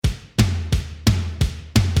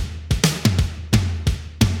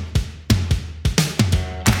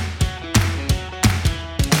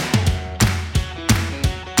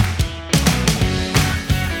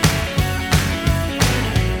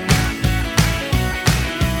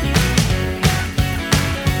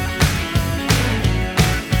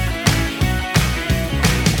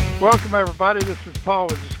Welcome, everybody. This is Paul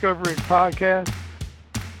with Discovery Podcast.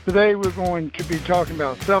 Today we're going to be talking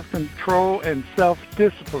about self-control and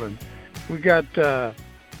self-discipline. We got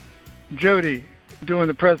Jody doing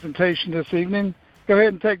the presentation this evening. Go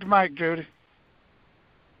ahead and take the mic, Jody.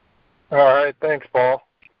 All right. Thanks, Paul.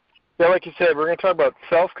 Yeah, like you said, we're going to talk about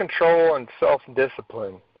self-control and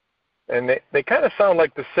self-discipline. And they kind of sound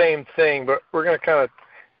like the same thing, but we're going to kind of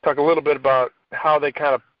talk a little bit about how they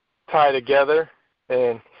kind of tie together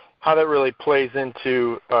and how that really plays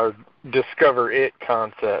into our discover it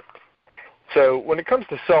concept. So when it comes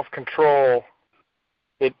to self-control,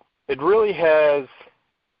 it really has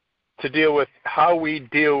to deal with how we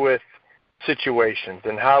deal with situations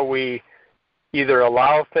and how we either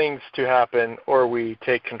allow things to happen or we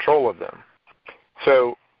take control of them.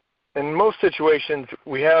 So in most situations,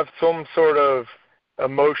 we have some sort of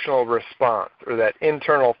emotional response or that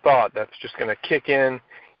internal thought that's just going to kick in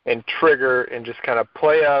and trigger and just kind of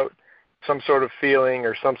play out some sort of feeling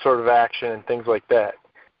or some sort of action and things like that.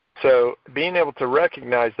 So being able to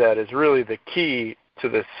recognize that is really the key to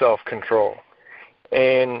this self-control.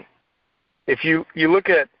 And if you look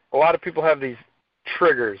at, a lot of people have these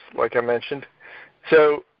triggers, like I mentioned.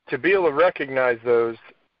 So to be able to recognize those,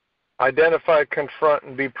 identify, confront,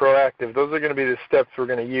 and be proactive, those are going to be the steps we're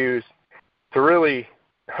going to use to really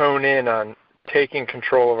hone in on taking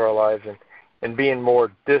control of our lives and being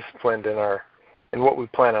more disciplined in what we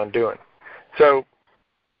plan on doing. So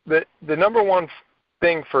the number one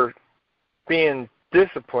thing for being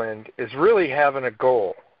disciplined is really having a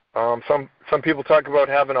goal. Some people talk about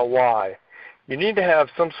having a why. You need to have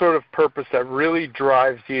some sort of purpose that really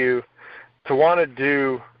drives you to want to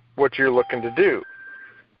do what you're looking to do.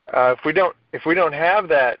 If we don't have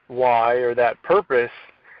that why or that purpose,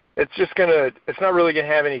 it's not really going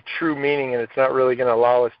to have any true meaning, and it's not really going to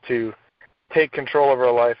allow us to take control of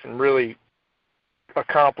our life and really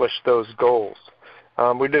accomplish those goals.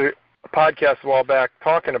 We did a podcast a while back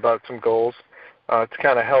talking about some goals to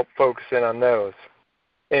kind of help focus in on those.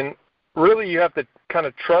 And really you have to kind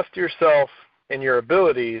of trust yourself and your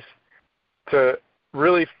abilities to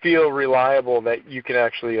really feel reliable that you can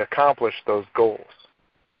actually accomplish those goals.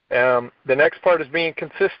 The next part is being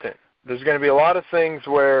consistent. There's going to be a lot of things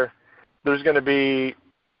where there's going to be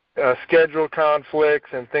schedule conflicts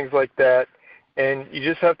and things like that, and you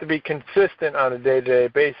just have to be consistent on a day-to-day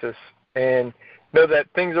basis and know that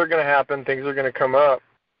things are going to happen, things are going to come up,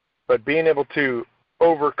 but being able to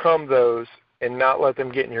overcome those and not let them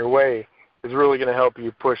get in your way is really going to help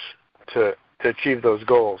you push to achieve those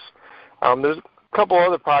goals. There's a couple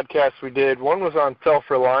other podcasts we did. One was on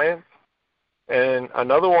self-reliance, and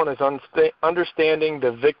another one is understanding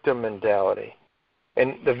the victim mentality.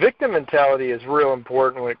 And the victim mentality is real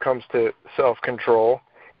important when it comes to self-control,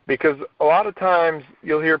 because a lot of times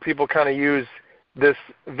you'll hear people kind of use this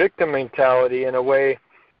victim mentality in a way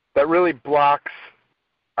that really blocks,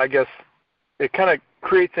 I guess, it kind of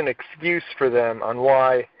creates an excuse for them on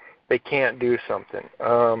why they can't do something.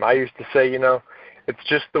 I used to say, it's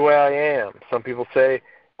just the way I am. Some people say,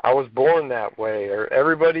 I was born that way, or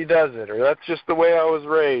everybody does it, or that's just the way I was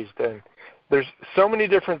raised. And there's so many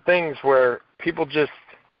different things where people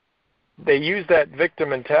they use that victim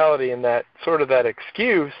mentality and that sort of that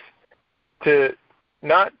excuse to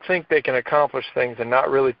not think they can accomplish things and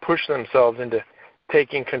not really push themselves into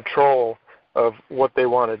taking control of what they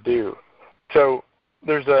want to do. So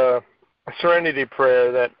there's a serenity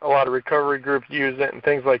prayer that a lot of recovery groups use it and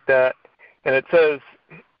things like that. And it says,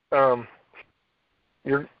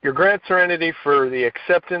 your grant serenity for the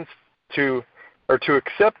acceptance to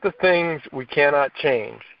accept the things we cannot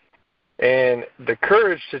change, and the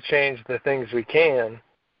courage to change the things we can,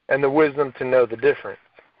 and the wisdom to know the difference.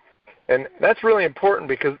 And that's really important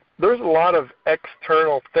because there's a lot of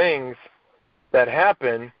external things that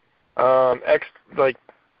happen, like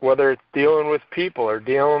whether it's dealing with people or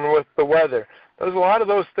dealing with the weather. There's a lot of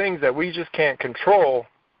those things that we just can't control.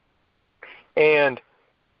 And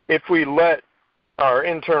if we let our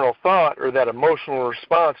internal thought or that emotional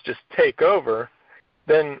response just take over,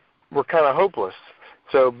 then we're kind of hopeless.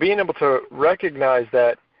 So being able to recognize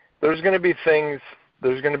that there's going to be things,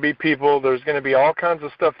 there's going to be people, there's going to be all kinds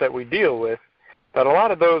of stuff that we deal with, that a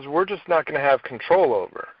lot of those we're just not going to have control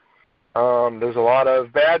over. There's a lot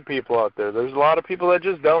of bad people out there. There's a lot of people that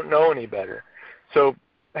just don't know any better. So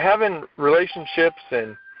having relationships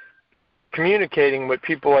and communicating with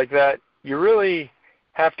people like that, you really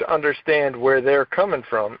have to understand where they're coming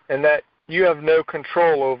from and that you have no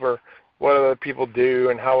control over what other people do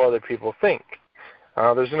and how other people think.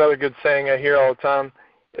 There's another good saying I hear all the time.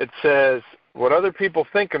 It says, what other people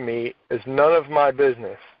think of me is none of my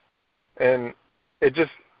business. And it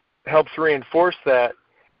just helps reinforce that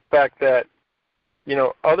fact that,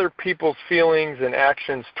 other people's feelings and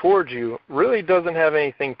actions towards you really doesn't have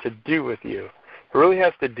anything to do with you. It really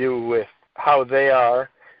has to do with how they are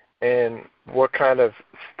and what kind of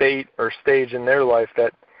state or stage in their life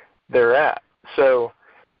that they're at. So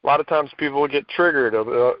a lot of times people will get triggered.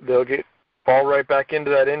 They'll fall right back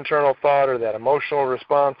into that internal thought or that emotional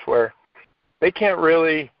response where they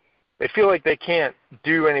feel like they can't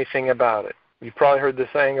do anything about it. You've probably heard this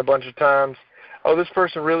saying a bunch of times, oh, this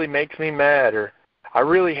person really makes me mad, or I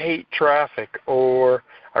really hate traffic, or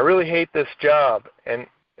I really hate this job. And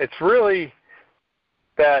it's really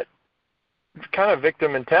that kind of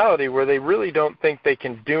victim mentality where they really don't think they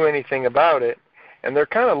can do anything about it, and they're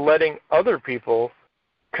kind of letting other people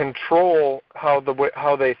control how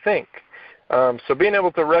they think. So being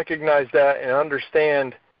able to recognize that and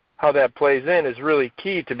understand how that plays in is really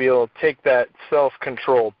key to be able to take that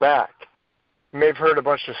self-control back. You may have heard a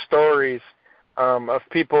bunch of stories of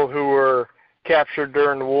people who were captured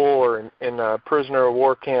during the war in prisoner of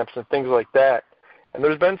war camps and things like that. And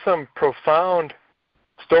there's been some profound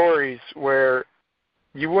stories where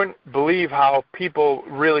you wouldn't believe how people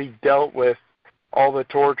really dealt with all the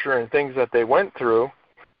torture and things that they went through.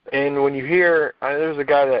 And when you hear, there's a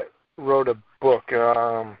guy that wrote a book.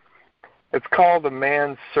 It's called A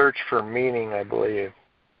Man's Search for Meaning, I believe.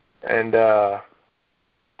 And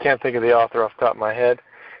can't think of the author off the top of my head.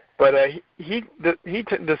 But he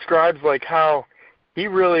describes like how he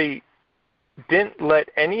really didn't let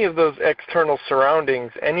any of those external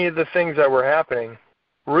surroundings, any of the things that were happening,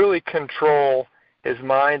 really control his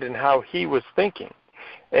mind and how he was thinking.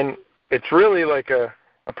 And it's really like a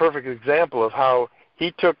perfect example of how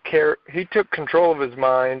he took control of his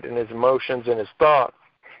mind and his emotions and his thoughts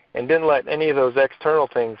and didn't let any of those external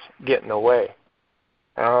things get in the way.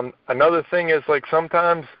 Another thing is, like,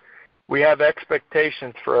 sometimes we have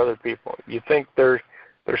expectations for other people. You think they're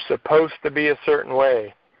supposed to be a certain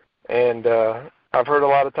way. And I've heard a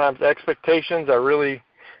lot of times expectations are really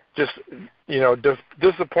just,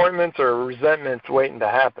 disappointments or resentments waiting to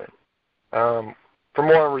happen. For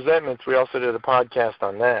more on resentments, we also did a podcast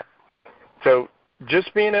on that. So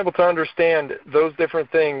just being able to understand those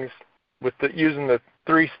different things with using the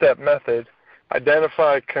 3-step method,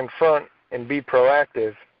 identify, confront, and be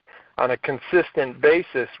proactive on a consistent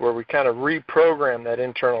basis where we kind of reprogram that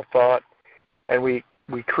internal thought and we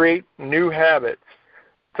create new habits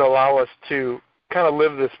to allow us to kind of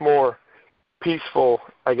live this more peaceful,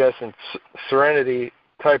 I guess, and serenity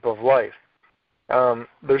type of life.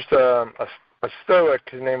 There's a Stoic,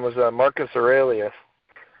 his name was Marcus Aurelius.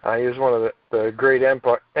 He was one of the great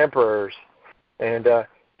emperors, and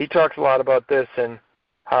he talks a lot about this and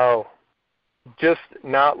how just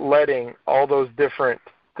not letting all those different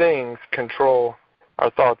things control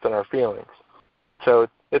our thoughts and our feelings. So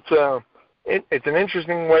it's an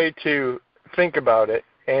interesting way to think about it,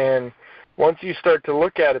 and once you start to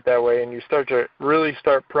look at it that way and you start to really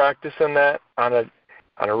start practicing that on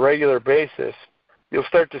a regular basis, you'll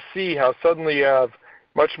start to see how suddenly you have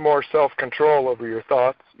much more self-control over your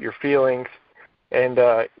thoughts, your feelings, and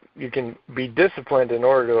you can be disciplined in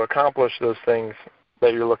order to accomplish those things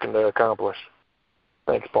that you're looking to accomplish.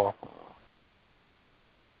 Thanks, Paul.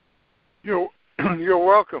 You're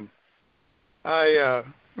welcome. I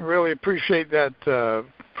really appreciate that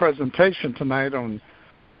presentation tonight on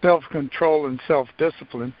self-control and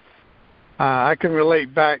self-discipline. I can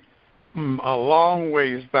relate back a long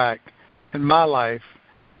ways back in my life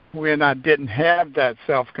when I didn't have that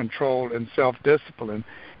self-control and self-discipline,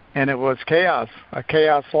 and it was chaos, a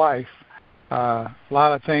chaos life. A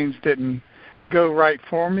lot of things didn't go right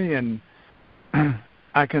for me, and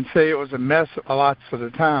I can say it was a mess lots of the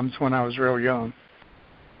times when I was real young.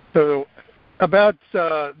 So about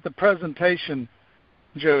the presentation,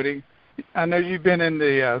 Jody, I know you've been in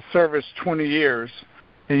the service 20 years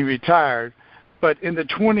and you retired, but in the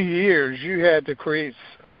 20 years you had to create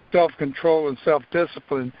self-control and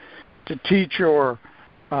self-discipline to teach your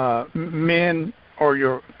men or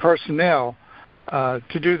your personnel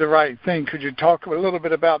to do the right thing. Could you talk a little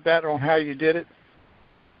bit about that, on how you did it?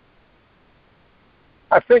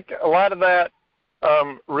 I think a lot of that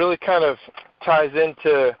really kind of ties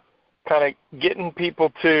into kind of getting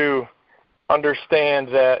people to understand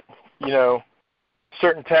that,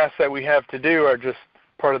 certain tasks that we have to do are just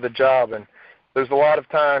part of the job. And there's a lot of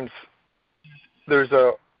times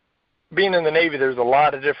being in the Navy, there's a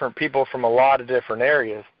lot of different people from a lot of different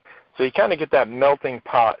areas. So you kind of get that melting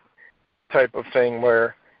pot type of thing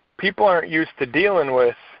where people aren't used to dealing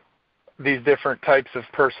with these different types of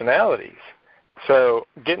personalities. So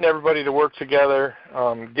getting everybody to work together,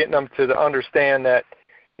 getting them to understand that,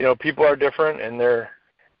 people are different and they're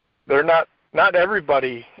not not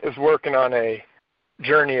everybody is working on a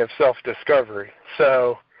journey of self-discovery.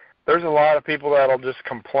 So there's a lot of people that'll just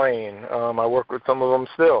complain. I work with some of them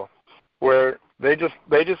still, where they just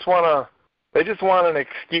want an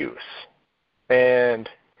excuse. And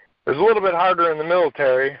it's a little bit harder in the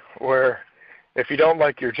military, where if you don't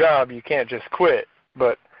like your job, you can't just quit.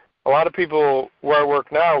 But a lot of people where I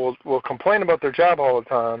work now will complain about their job all the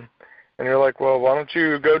time, and you're like, well, why don't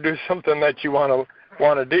you go do something that you want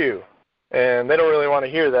to do? And they don't really want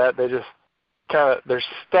to hear that. They just they're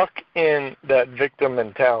stuck in that victim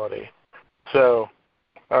mentality. So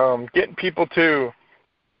getting people to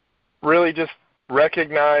really just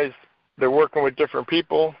recognize they're working with different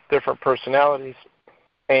people, different personalities,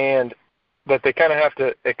 and that they kind of have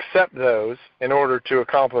to accept those in order to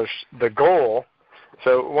accomplish the goal.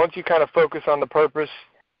 So once you kind of focus on the purpose,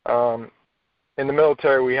 in the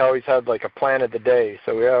military we always had like a plan of the day.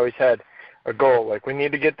 So we always had a goal, like we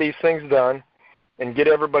need to get these things done and get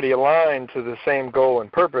everybody aligned to the same goal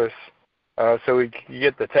and purpose, so we can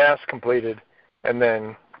get the task completed and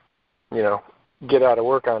then, get out of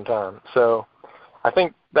work on time. So I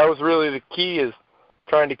think that was really the key, is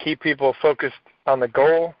trying to keep people focused on the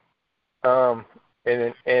goal. And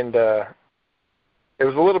it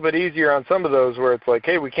was a little bit easier on some of those where it's like,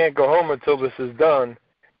 hey, we can't go home until this is done.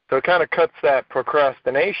 So it kind of cuts that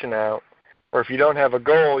procrastination out. Or if you don't have a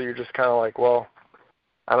goal, you're just kind of like, well,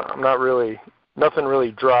 nothing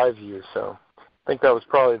really drives you. So I think that was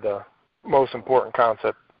probably the most important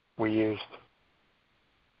concept we used.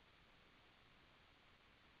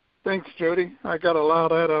 Thanks, Jody. I got a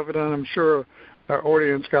lot out of it, and I'm sure our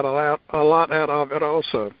audience got a lot out of it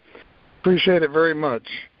also. Appreciate it very much.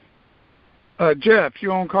 Jeff,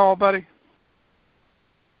 you on call, buddy?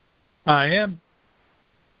 I am.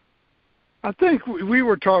 I think we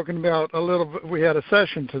were talking about a little bit. We had a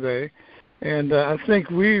session today, and I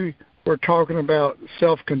think we were talking about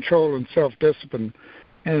self-control and self-discipline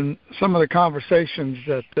and some of the conversations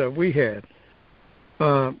that we had.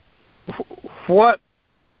 What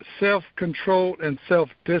self-control and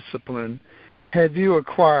self-discipline have you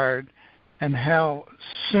acquired, and how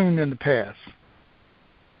soon in the past?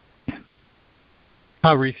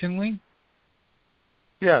 How recently?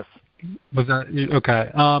 Yes. Was that okay?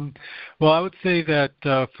 Well, I would say that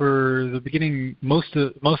for the beginning, most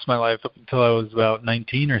of my life, up until I was about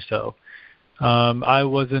 19 or so, I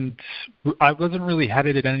wasn't really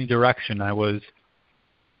headed in any direction. I was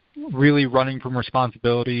really running from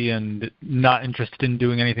responsibility and not interested in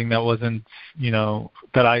doing anything that wasn't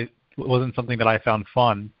something that I found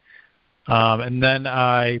fun. And then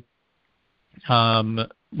I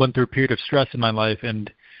went through a period of stress in my life,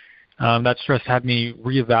 and that stress had me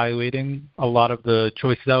reevaluating a lot of the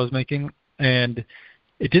choices I was making, and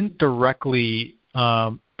it didn't directly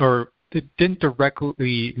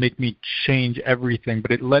make me change everything,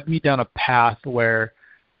 but it led me down a path where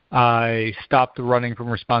I stopped running from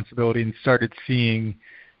responsibility and started seeing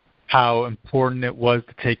how important it was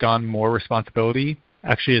to take on more responsibility,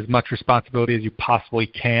 actually as much responsibility as you possibly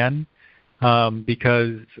can,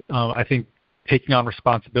 because I think taking on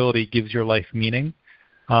responsibility gives your life meaning,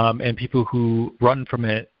 and people who run from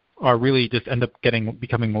it are really just end up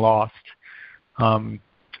becoming lost.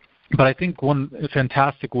 But I think one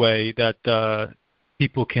fantastic way that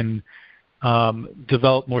people can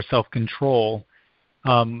develop more self-control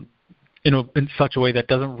in such a way that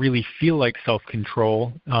doesn't really feel like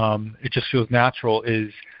self-control, it just feels natural,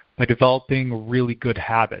 is by developing really good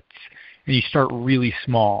habits. And you start really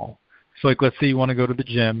small. So like, let's say you want to go to the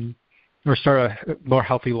gym or start a more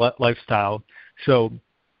healthy lifestyle. So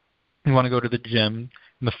you want to go to the gym,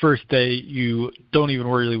 and the first day you don't even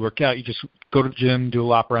really work out. You just go to the gym, do a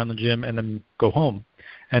lap around the gym, and then go home.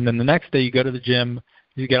 And then the next day you go to the gym,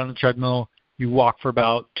 you get on the treadmill, you walk for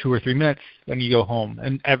about 2 or 3 minutes, then you go home.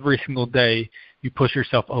 And every single day you push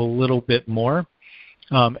yourself a little bit more.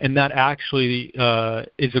 And that actually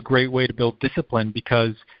is a great way to build discipline,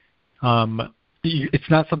 because it's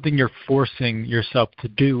not something you're forcing yourself to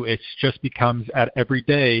do. It just becomes at every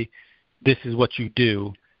day, this is what you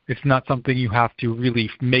do. It's not something you have to really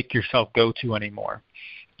make yourself go to anymore.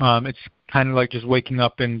 It's kind of like just waking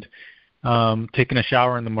up and taking a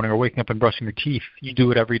shower in the morning, or waking up and brushing your teeth. You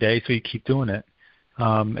do it every day, so you keep doing it.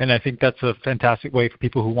 And I think that's a fantastic way for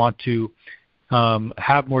people who want to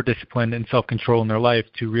have more discipline and self-control in their life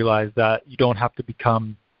to realize that you don't have to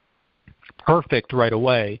become perfect right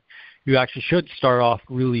away. You actually should start off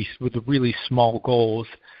with really small goals,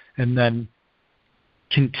 and then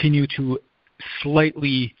continue to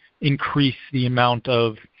slightly increase the amount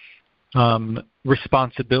of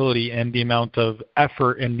responsibility and the amount of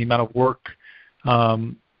effort and the amount of work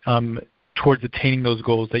towards attaining those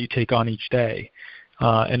goals that you take on each day.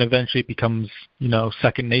 And eventually it becomes,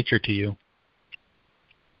 second nature to you.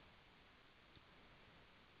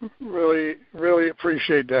 Really, really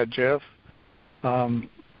appreciate that, Jeff.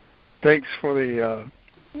 Thanks for the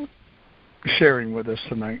sharing with us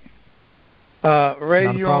tonight.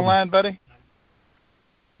 Ray, you online, buddy?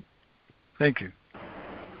 Thank you.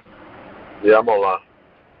 Yeah, I'm online.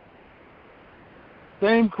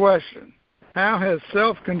 Same question. How has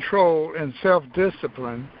self-control and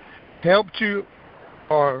self-discipline helped you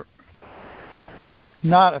or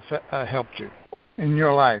not helped you in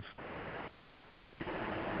your life?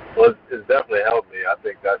 Well, it's definitely helped me. I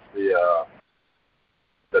think that's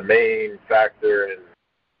the main factor in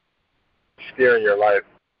steering your life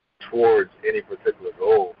towards any particular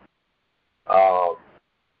goal.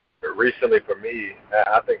 But recently, for me,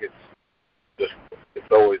 I think it's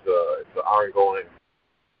always it's an ongoing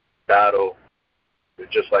battle.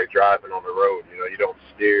 It's just like driving on the road. You don't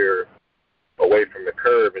steer away from the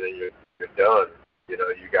curb and then you're done. You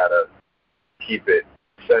gotta keep it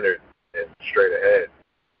centered and straight ahead.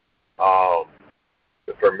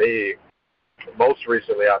 For me, most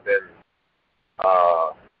recently I've been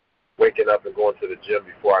waking up and going to the gym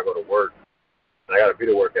before I go to work. And I got to be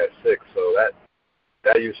to work at 6, so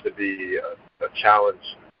that used to be a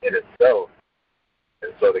challenge in itself.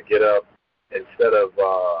 And so to get up, instead of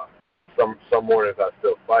some mornings I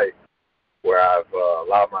still fight, where I've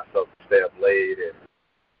allowed myself to stay up late,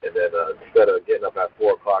 and then instead of getting up at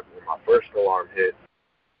 4 o'clock when my first alarm hits,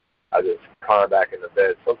 I just climb back into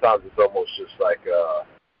bed. Sometimes it's almost just like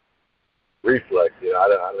reflex.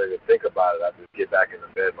 I don't even think about it. I just get back into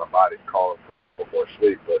bed. My body's calling for more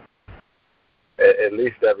sleep. But at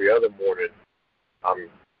least every other morning, I'm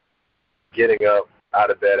getting up out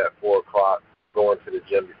of bed at 4 o'clock, going to the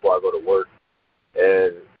gym before I go to work,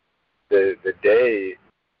 and the day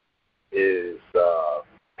is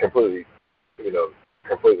completely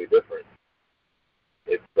different.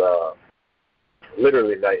 It's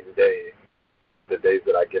literally night and day the days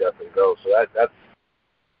that I get up and go. So that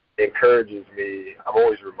encourages me. I'm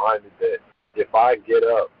always reminded that if I get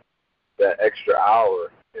up that extra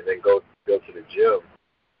hour and then go to the gym,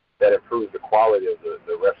 that improves the quality of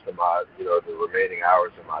the rest of my, the remaining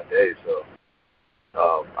hours of my day. So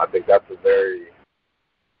I think that's a very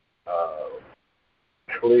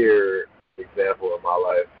clear example of my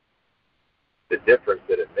life, the difference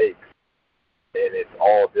that it makes. And it's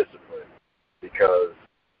all discipline, because,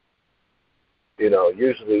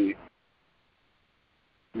 usually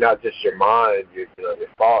not just your mind, your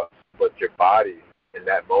thoughts, but your body in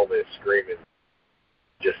that moment is screaming,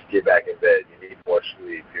 just get back in bed. You need more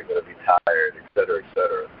sleep. You're going to be tired, et cetera, et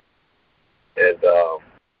cetera. And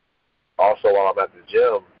also while I'm at the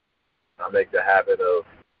gym, I make the habit of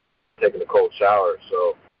taking a cold shower.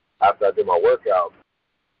 So after I do my workout,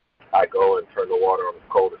 I go and turn the water on the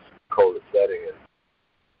coldest setting.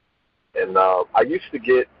 And I used to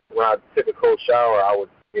get, when I took a cold shower, I would,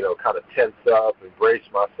 kind of tense up and brace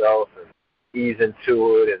myself and ease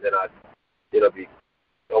into it. And then I'd, be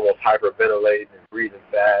almost hyperventilating and breathing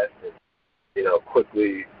fast and,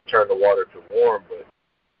 quickly turn the water to warm. But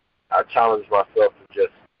I challenged myself to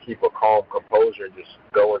just keep a calm composure and just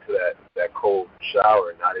go into that cold shower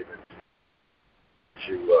and not even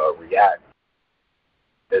to react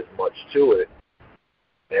as much to it.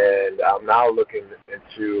 And I'm now looking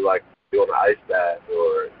into like doing an ice bath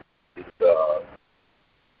or these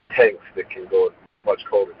tanks that can go at much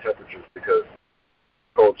colder temperatures, because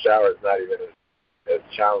cold shower is not even as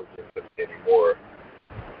challenging anymore.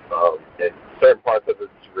 And certain parts of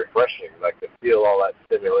it's refreshing, like to feel all that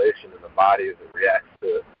stimulation in the body as it reacts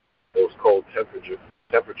to those cold temperatures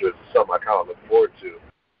is something I kind of look forward to.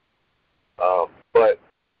 But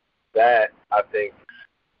that, I think,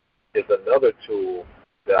 is another tool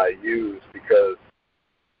that I use, because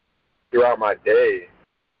throughout my day,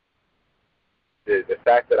 the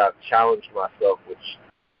fact that I've challenged myself, which,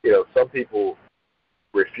 some people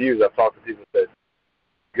refuse. I've talked to people that said,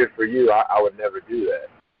 good for you, I would never do that.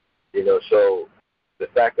 So the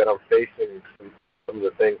fact that I'm facing some of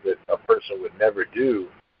the things that a person would never do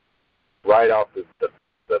right off the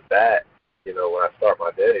bat, when I start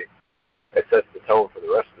my day, it sets the tone for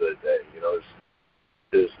the rest of the day.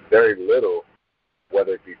 There's very little,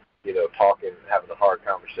 whether it be, talking, having a hard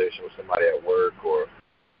conversation with somebody at work, or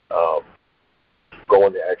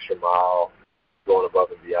going the extra mile, going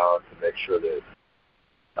above and beyond to make sure that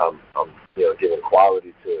I'm giving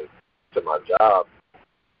quality to my job,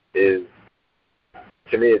 is,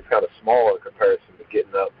 to me, it's kind of small in comparison to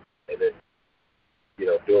getting up and then,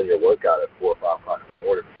 doing your workout at 4 or 5 o'clock in the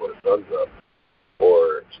morning before the sun's up,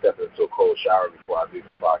 or stepping into a cold shower before I leave the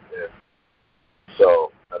clock in.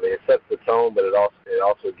 So, I mean, it sets the tone, but it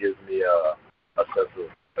also gives me a sense of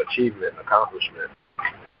achievement, accomplishment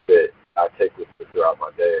that I take with me throughout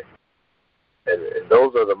my day. And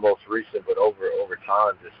those are the most recent, but over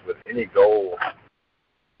time, just with any goal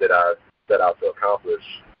that I set out to accomplish,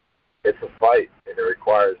 it's a fight, and it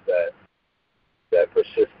requires that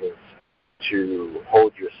persistence to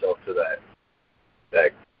hold yourself to that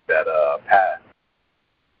path.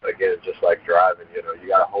 Again, just like driving, you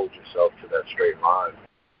got to hold yourself to that straight line,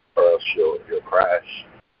 or else you'll crash.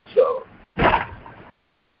 So I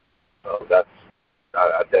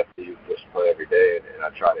definitely use discipline every day, and I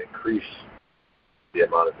try to increase the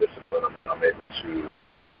amount of discipline I'm able to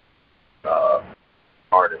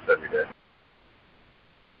harness every day.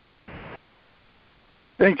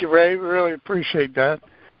 Thank you, Ray. We really appreciate that.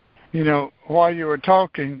 While you were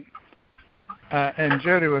talking, and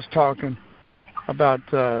Jody was talking about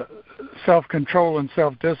self-control and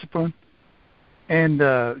self-discipline, and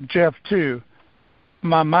Jeff too,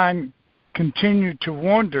 my mind continued to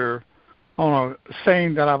wander on a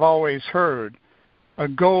saying that I've always heard: a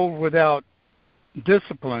goal without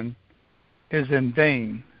discipline is in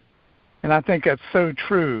vain. And I think that's so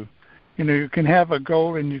true. You can have a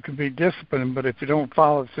goal and you can be disciplined, but if you don't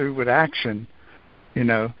follow through with action,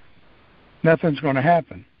 nothing's going to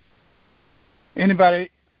happen.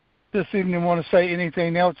 Anybody this evening want to say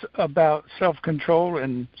anything else about self-control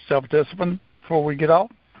and self-discipline before we get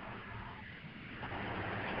off?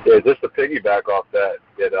 Yeah, just to piggyback off that,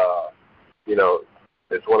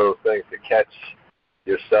 it's one of those things to catch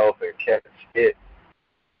yourself and catch it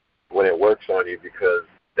when it works on you, because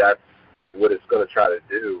that's what it's going to try to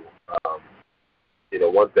do.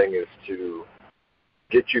 One thing is to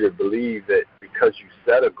get you to believe that because you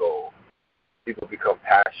set a goal, people become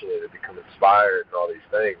passionate and become inspired and all these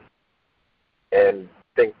things, and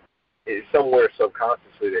think somewhere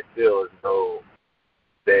subconsciously they feel as though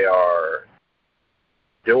they are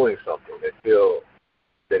doing something. They feel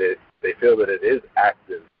that it is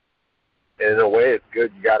active, and in a way, it's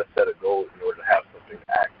good. You got to set a goal in order to have something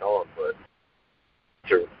to act on, but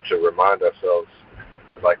to remind ourselves,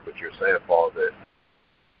 like what you're saying, Paul, that,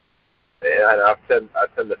 and I tend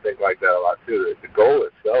to think like that a lot too. That the goal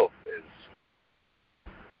itself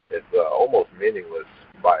is almost meaningless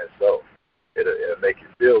by itself. It'll make you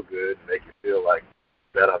feel good, make you feel like,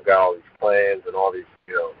 man, I've got all these plans and all these,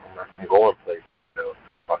 I'm going places.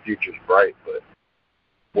 My future's bright, but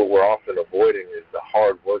what we're often avoiding is the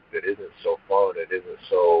hard work that isn't so fun, it isn't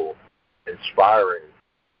so inspiring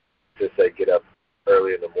to say get up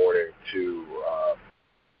early in the morning to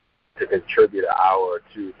contribute an hour or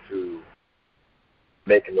two to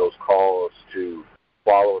making those calls, to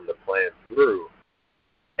following the plan through.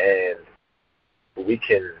 And we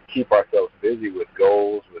can keep ourselves busy with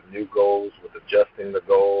goals, with new goals, with adjusting the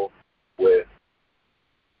goal, with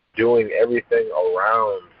doing everything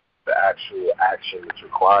around the actual action that's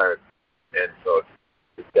required. And so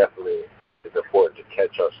it's important to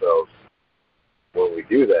catch ourselves when we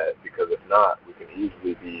do that, because if not, we can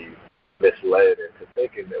easily be misled into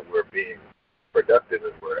thinking that we're being productive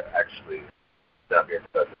and we're actually not being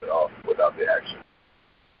productive at all without the action.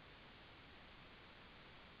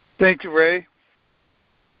 Thank you, Ray.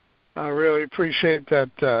 I really appreciate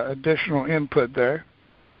that additional input there.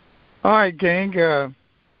 All right, gang.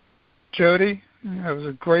 Jody, that was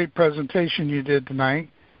a great presentation you did tonight.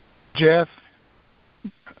 Jeff,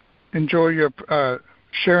 enjoy your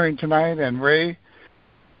sharing tonight, and Ray,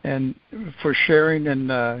 and for sharing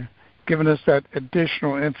and giving us that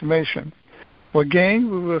additional information. Well, gang,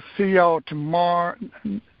 we will see y'all tomorrow,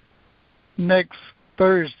 next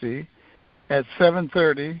Thursday at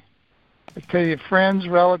 7:30. I tell your friends,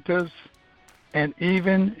 relatives, and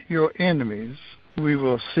even your enemies. We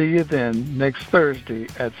will see you then next Thursday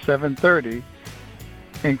at 7:30.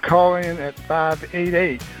 And call in at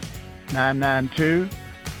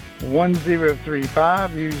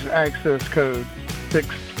 588-992-1035. Use access code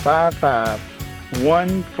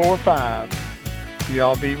 655145.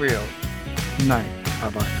 Y'all be real. Night.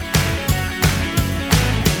 Bye-bye.